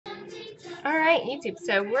Alright, YouTube,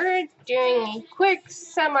 so we're doing a quick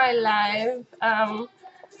semi-live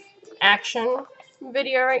action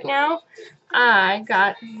video right now. I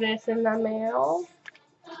got this in the mail.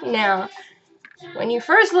 Now, when you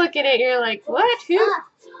first look at it, you're like, what? Who?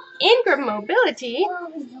 Ingram Mobility?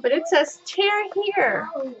 But it says tear here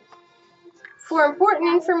for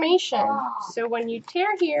important information. So when you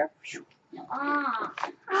tear here,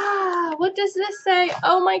 what does this say?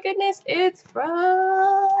 Oh my goodness, it's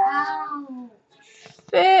from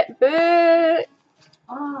FitBit.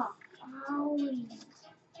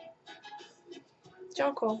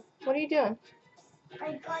 Junko, what are you doing?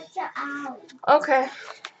 I got you out. Okay.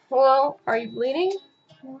 Well, are you bleeding?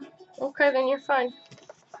 Okay, then you're fine.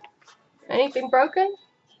 Anything broken?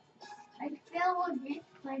 I fell on it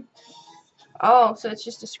like. Oh, so it's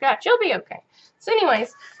just a scratch. You'll be okay. So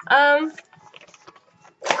anyways, and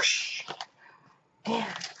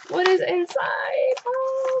what is inside?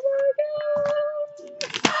 Oh my god!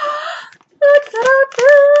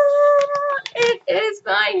 It is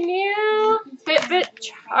my new FitBit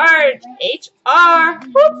Charge HR.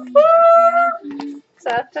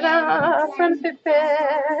 Ta-da, from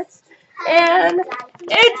FitBit. And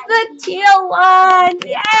it's the teal one!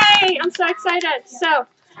 Yay! I'm so excited. So,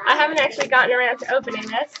 I haven't actually gotten around to opening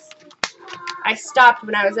this. I stopped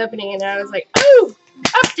when I was opening it and I was like, oh!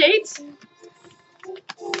 Update!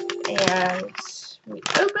 And we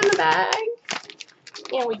open the bag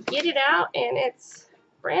and we get it out and it's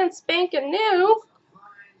brand spanking new.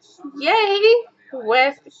 Yay!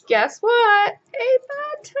 With, guess what? A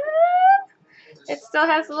button! It still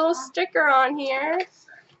has a little sticker on here.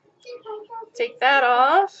 Take that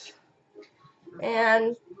off.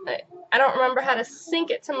 And I don't remember how to sync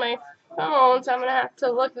it to my phone, so I'm going to have to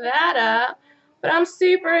look that up. But I'm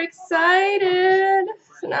super excited.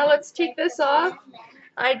 So now let's take this off.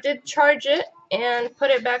 I did charge it and put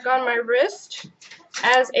it back on my wrist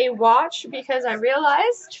as a watch because I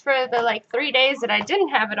realized for the like 3 days that I didn't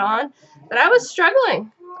have it on that I was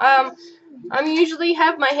struggling. I usually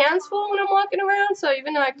have my hands full when I'm walking around, so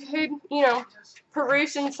even though I could,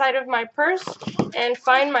 peruse inside of my purse and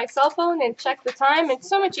find my cell phone and check the time, it's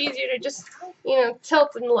so much easier to just,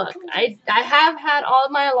 tilt and look. I have had all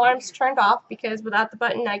of my alarms turned off because without the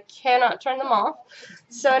button I cannot turn them off.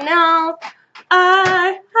 So now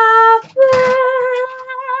I have this.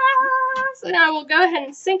 So now I will go ahead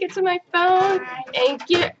and sync it to my phone and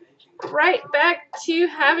get right back to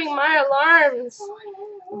having my alarms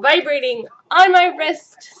vibrating on my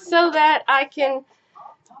wrist so that I can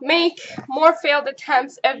make more failed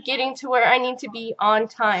attempts of getting to where I need to be on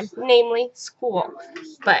time, namely school.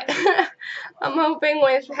 But I'm hoping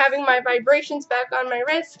with having my vibrations back on my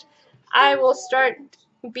wrist, I will start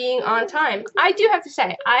being on time. I do have to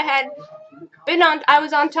say, I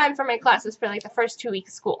was on time for my classes for like the first 2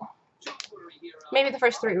 weeks of school. Maybe the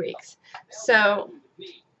first 3 weeks. So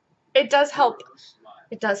it does help.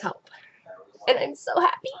 It does help. And I'm so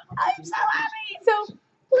happy. I'm so happy. So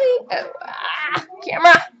please,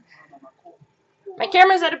 camera. My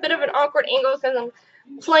camera's at a bit of an awkward angle because I'm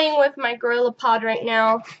playing with my Gorilla Pod right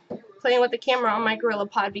now. Playing with the camera on my Gorilla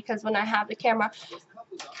Pod because when I have the camera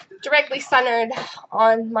directly centered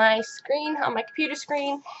on my screen, on my computer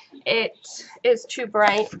screen, it is too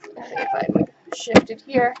bright. If I shift it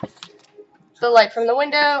here, the light from the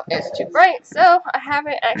window is too bright, so I have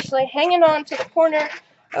it actually hanging on to the corner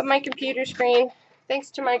of my computer screen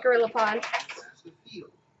thanks to my Gorilla Pod.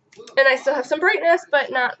 And I still have some brightness,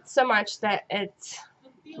 but not so much that it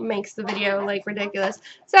makes the video like ridiculous.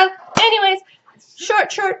 So anyways,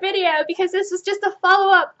 short video because this was just a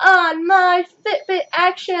follow-up on my FitBit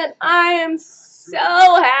action. I am so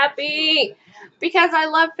happy because I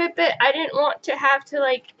love FitBit. I didn't want to have to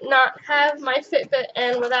not have my FitBit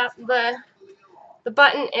and without the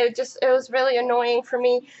button. It was really annoying for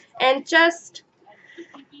me, and just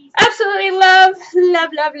absolutely love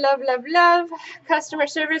customer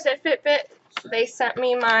service at FitBit. They sent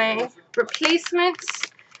me my replacements.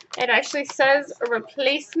 It actually says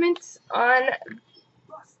replacements on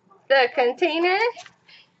the container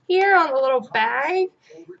here on the little bag.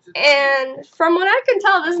 And from what I can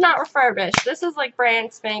tell, this is not refurbished. This is like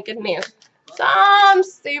brand spanking new. So I'm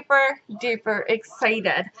super duper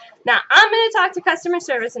excited. Now I'm going to talk to customer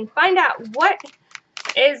service and find out what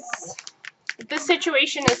is the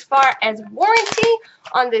situation as far as warranty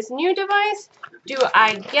on this new device. Do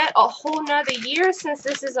I get a whole nother year since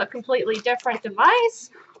this is a completely different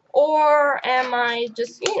device? Or am I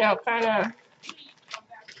just, kind of,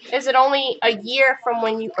 is it only a year from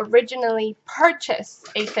when you originally purchased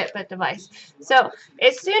a FitBit device? So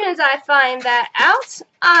as soon as I find that out,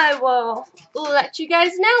 I will let you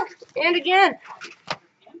guys know. And again,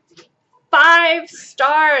 5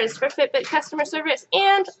 stars for Fitbit customer service,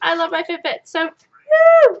 and I love my Fitbit. So,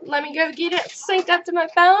 woo! Let me go get it synced up to my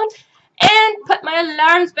phone and put my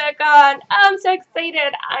alarms back on. I'm so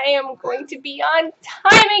excited. I am going to be on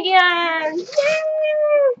time again.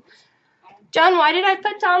 Yay! John, why did I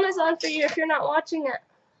put Thomas on for you if you're not watching it?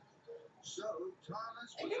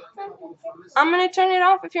 I'm going to turn it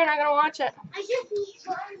off if you're not going to watch it. I just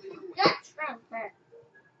need guts from her.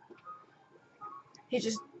 He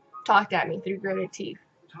just talked at me through gritted teeth.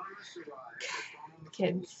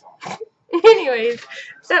 Kids. Anyways,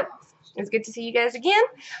 so it's good to see you guys again.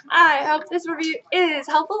 I hope this review is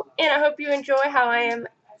helpful, and I hope you enjoy how I am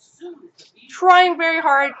trying very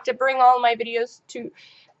hard to bring all my videos to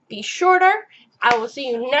be shorter. I will see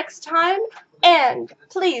you next time, and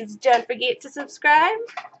please don't forget to subscribe.